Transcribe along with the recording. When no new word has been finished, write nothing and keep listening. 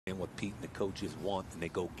and what Pete and the coaches want, and they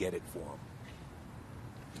go get it for him.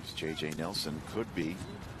 J.J. Nelson could be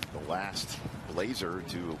the last Blazer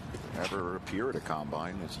to ever appear at a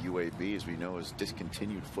combine, as UAB, as we know, is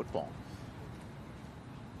discontinued football.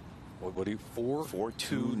 What do you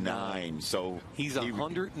 4.29? So he's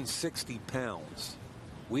 160 pounds.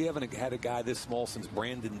 We haven't had a guy this small since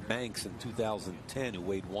Brandon Banks in 2010, who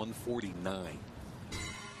weighed 149.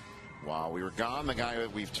 While we were gone, the guy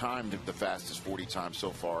that we've timed the fastest 40 times so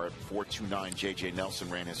far at 4.29, J.J. Nelson,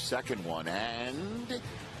 ran his second one, and it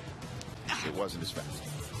wasn't as fast.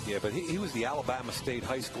 Yeah, but he was the Alabama State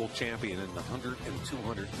High School champion in the 100 and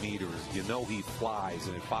 200 meters. You know he flies,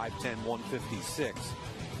 and at 5'10", 156,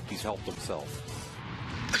 he's helped himself.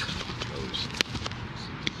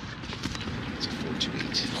 It's a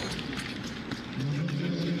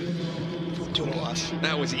 4.28.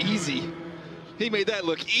 That was easy. He made that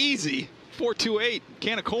look easy. 4.28,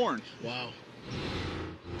 can of corn. Wow.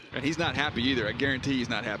 And he's not happy either. I guarantee he's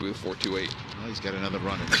not happy with 4.28. Well, he's got another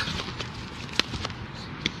run in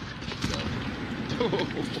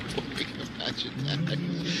Imagine that.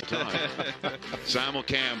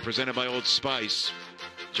 Simulcam presented by Old Spice.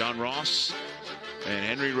 John Ross and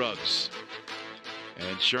Henry Ruggs.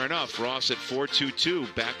 And sure enough, Ross at 4.22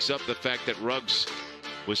 backs up the fact that Ruggs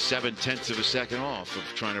was 0.7 of a second off of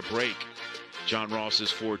trying to break John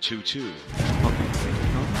Ross's 4.22.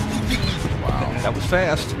 Wow. That was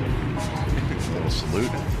fast. A little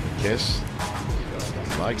salute, kiss.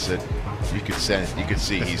 He likes it. You could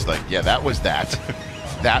see he's like, yeah, that was that.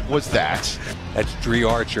 That was that. That's Dree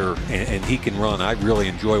Archer, and he can run. I really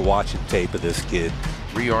enjoy watching tape of this kid.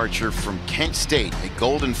 Dree Archer from Kent State, a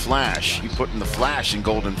Golden Flash. He put in the flash in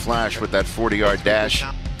Golden Flash with that 40-yard dash.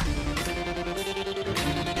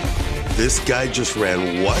 This guy just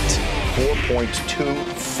ran what?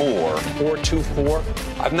 4.24. 4.24.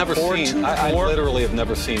 I've never seen. I literally have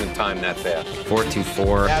never seen him time that fast.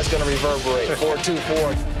 4.24. That's going to reverberate.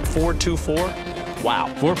 4.24. 4.24. Wow.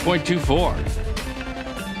 4.24.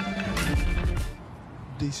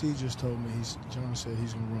 DC just told me John said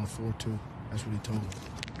he's going to run 4.2. That's what he told me.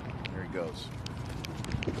 There he goes.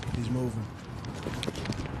 He's moving.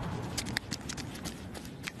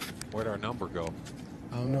 Where'd our number go?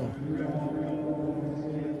 I don't know.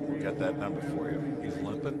 We got that number for you. He's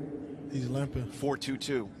limping. He's limping.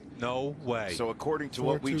 4.22. No way. So according to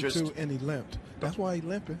what we just, 4.22, and he limped. That's why he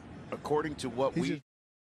limping. according to what we